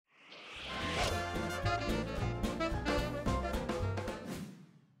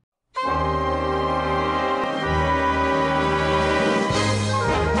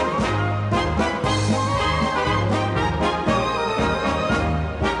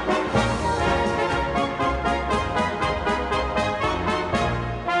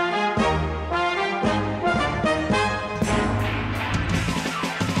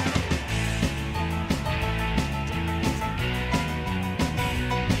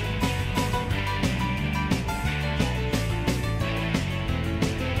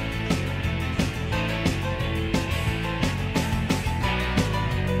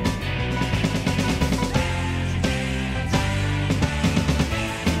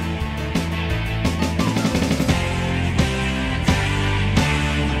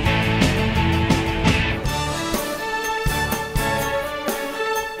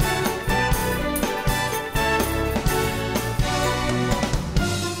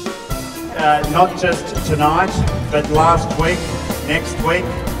not just tonight, but last week, next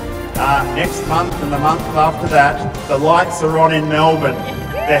next month and the month after that, the lights are on in Melbourne.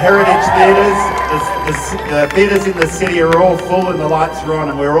 The heritage theatres, the theatres in the city are all full and the lights are on,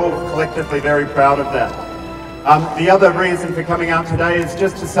 and we're all collectively very proud of that. The other reason for coming out today is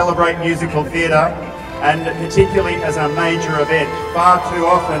just to celebrate musical theatre, and particularly as a major event. Far too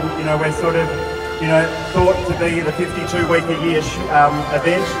often, you know, we're sort of, you know, thought to be the 52-week-a-year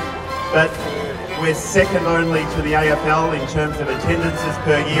event, but we're second only to the AFL in terms of attendances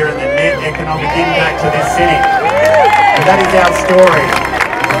per year and the net economic impact to this city. And that is our story.